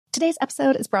Today's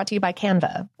episode is brought to you by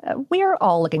Canva. We're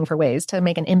all looking for ways to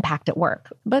make an impact at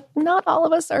work, but not all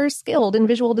of us are skilled in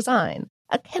visual design.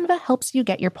 Canva helps you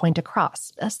get your point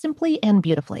across, simply and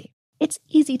beautifully. It's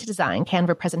easy to design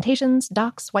Canva presentations,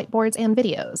 docs, whiteboards, and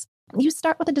videos. You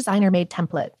start with a designer-made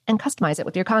template and customize it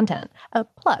with your content.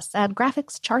 Plus, add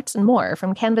graphics, charts, and more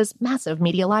from Canva's massive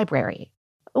media library.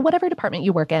 Whatever department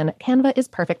you work in, Canva is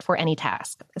perfect for any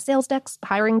task. Sales decks,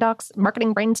 hiring docs,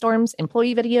 marketing brainstorms,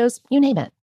 employee videos, you name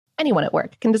it. Anyone at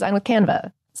work can design with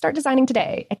Canva. Start designing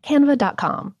today at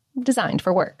canva.com. Designed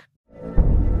for work.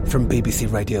 From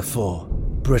BBC Radio 4,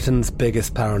 Britain's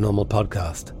biggest paranormal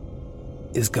podcast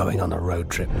is going on a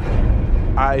road trip.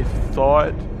 I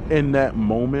thought in that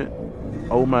moment,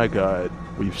 oh my God,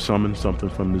 we've summoned something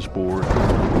from this board.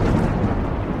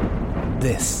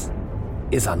 This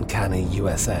is Uncanny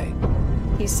USA.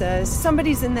 He says,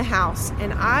 somebody's in the house,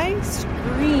 and I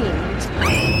screamed.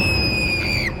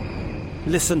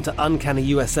 Listen to Uncanny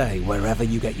USA wherever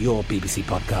you get your BBC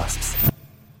podcasts,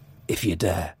 if you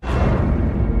dare.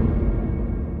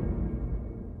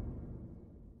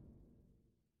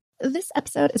 This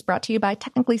episode is brought to you by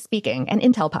Technically Speaking, an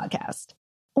Intel podcast.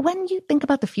 When you think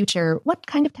about the future, what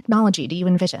kind of technology do you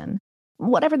envision?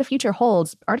 Whatever the future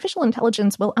holds, artificial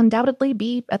intelligence will undoubtedly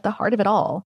be at the heart of it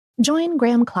all. Join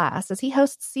Graham Class as he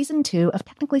hosts Season 2 of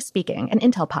Technically Speaking, an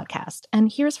Intel podcast, and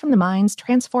hears from the minds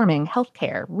transforming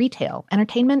healthcare, retail,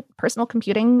 entertainment, personal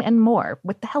computing, and more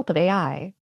with the help of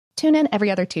AI. Tune in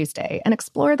every other Tuesday and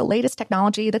explore the latest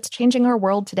technology that's changing our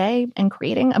world today and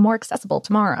creating a more accessible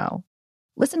tomorrow.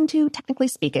 Listen to Technically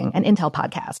Speaking, an Intel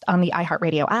podcast on the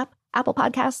iHeartRadio app, Apple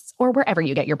Podcasts, or wherever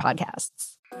you get your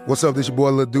podcasts. What's up, this your boy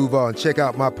Lil Duval, and check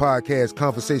out my podcast,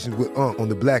 Conversations with Unc, on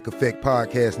the Black Effect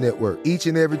Podcast Network. Each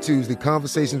and every Tuesday,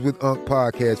 Conversations with Unc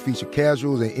podcast feature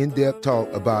casuals and in-depth talk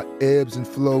about ebbs and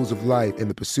flows of life and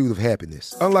the pursuit of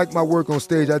happiness. Unlike my work on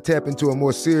stage, I tap into a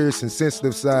more serious and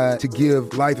sensitive side to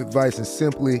give life advice and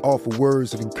simply offer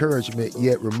words of encouragement,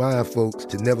 yet remind folks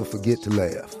to never forget to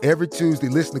laugh. Every Tuesday,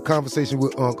 listen to Conversations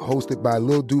with Unc, hosted by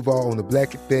Lil Duval on the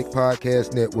Black Effect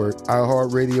Podcast Network,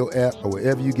 iHeartRadio app, or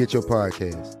wherever you get your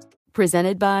podcasts.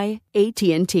 Presented by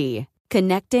AT&T.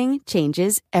 Connecting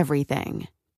changes everything.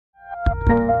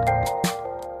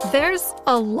 There's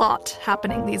a lot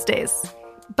happening these days,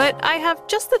 but I have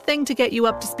just the thing to get you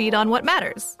up to speed on what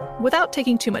matters without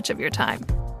taking too much of your time.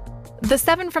 The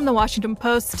 7 from the Washington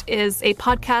Post is a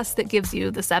podcast that gives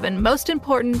you the 7 most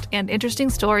important and interesting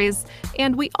stories,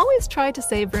 and we always try to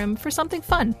save room for something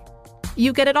fun.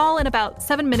 You get it all in about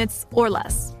 7 minutes or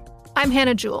less. I'm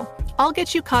Hannah Jewell. I'll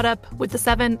get you caught up with the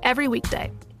 7 every weekday.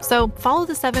 So follow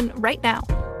the 7 right now.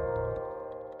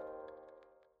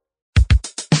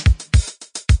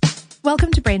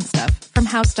 Welcome to Brain Stuff from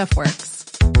How Stuff Works.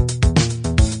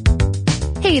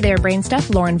 Hey there, Brain Stuff.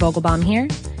 Lauren Vogelbaum here.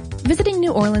 Visiting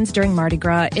New Orleans during Mardi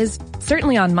Gras is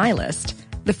certainly on my list.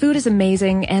 The food is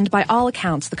amazing, and by all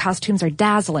accounts, the costumes are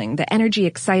dazzling, the energy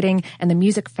exciting, and the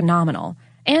music phenomenal.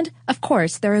 And, of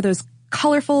course, there are those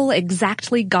colorful,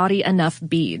 exactly gaudy enough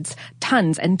beads.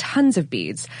 Tons and tons of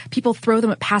beads. People throw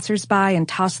them at passersby and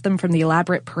toss them from the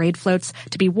elaborate parade floats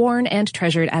to be worn and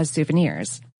treasured as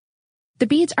souvenirs. The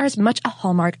beads are as much a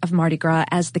hallmark of Mardi Gras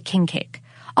as the king cake.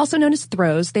 Also known as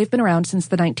throws, they've been around since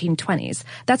the 1920s.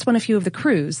 That's when a few of the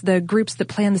crews, the groups that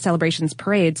plan the celebration's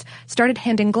parades, started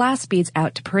handing glass beads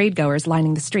out to parade goers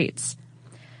lining the streets.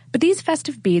 But these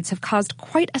festive beads have caused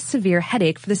quite a severe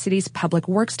headache for the city's Public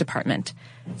Works Department.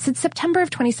 Since September of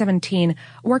 2017,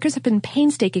 workers have been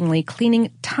painstakingly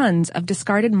cleaning tons of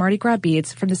discarded Mardi Gras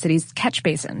beads from the city's catch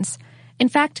basins. In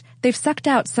fact, they've sucked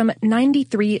out some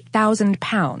 93,000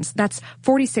 pounds, that's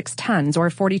 46 tons or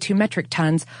 42 metric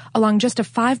tons, along just a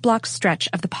 5-block stretch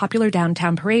of the popular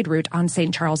downtown parade route on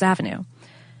St. Charles Avenue.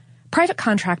 Private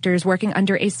contractors working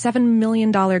under a $7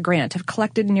 million grant have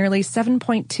collected nearly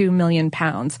 7.2 million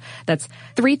pounds. That's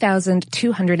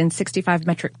 3,265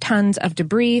 metric tons of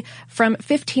debris from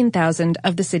 15,000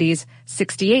 of the city's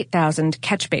 68,000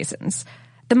 catch basins.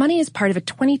 The money is part of a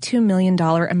 $22 million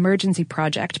emergency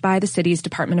project by the city's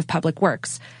Department of Public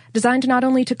Works, designed not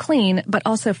only to clean, but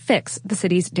also fix the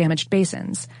city's damaged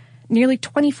basins. Nearly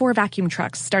 24 vacuum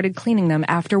trucks started cleaning them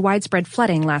after widespread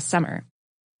flooding last summer.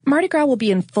 Mardi Gras will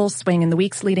be in full swing in the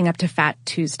weeks leading up to Fat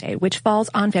Tuesday, which falls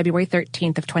on February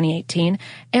 13th of 2018,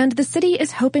 and the city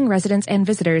is hoping residents and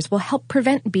visitors will help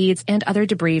prevent beads and other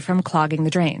debris from clogging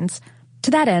the drains.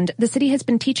 To that end, the city has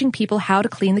been teaching people how to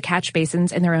clean the catch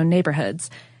basins in their own neighborhoods.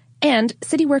 And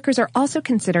city workers are also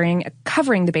considering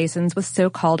covering the basins with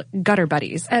so-called gutter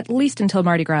buddies, at least until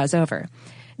Mardi Gras is over.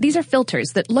 These are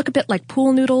filters that look a bit like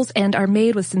pool noodles and are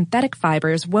made with synthetic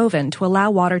fibers woven to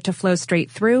allow water to flow straight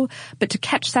through, but to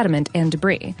catch sediment and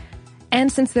debris.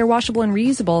 And since they're washable and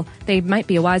reusable, they might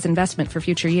be a wise investment for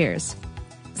future years.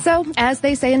 So, as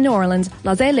they say in New Orleans,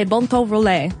 laissez les bon temps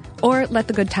rouler, or let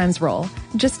the good times roll.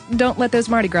 Just don't let those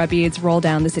Mardi Gras beads roll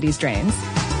down the city's drains.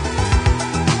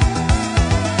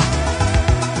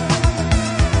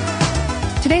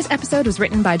 Today's episode was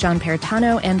written by John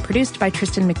Peritano and produced by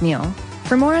Tristan McNeil.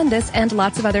 For more on this and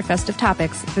lots of other festive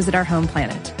topics, visit our home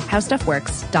planet,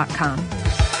 howstuffworks.com.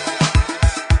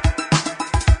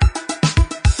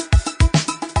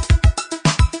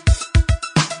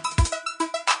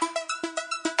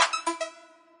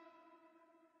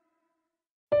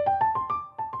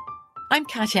 I'm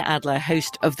Katya Adler,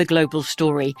 host of The Global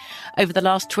Story. Over the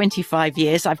last 25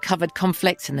 years, I've covered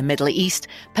conflicts in the Middle East,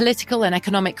 political and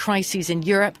economic crises in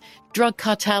Europe, drug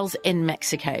cartels in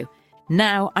Mexico.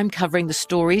 Now I'm covering the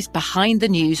stories behind the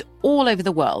news all over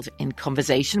the world in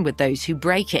conversation with those who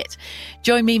break it.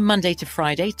 Join me Monday to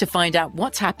Friday to find out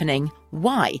what's happening,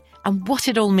 why, and what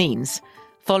it all means.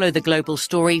 Follow The Global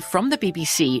Story from the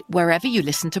BBC wherever you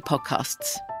listen to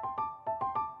podcasts.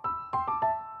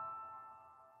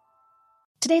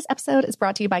 Today's episode is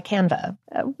brought to you by Canva.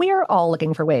 We're all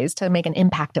looking for ways to make an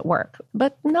impact at work,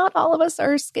 but not all of us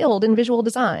are skilled in visual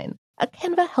design.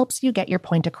 Canva helps you get your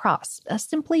point across,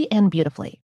 simply and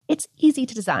beautifully. It's easy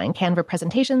to design Canva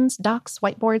presentations, docs,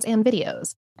 whiteboards, and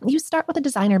videos. You start with a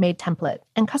designer-made template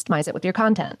and customize it with your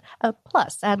content.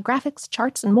 Plus, add graphics,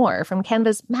 charts, and more from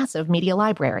Canva's massive media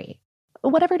library.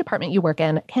 Whatever department you work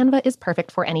in, Canva is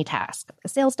perfect for any task.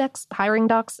 Sales decks, hiring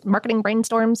docs, marketing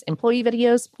brainstorms, employee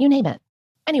videos, you name it.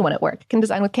 Anyone at work can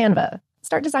design with Canva.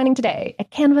 Start designing today at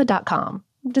canva.com.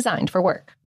 Designed for work.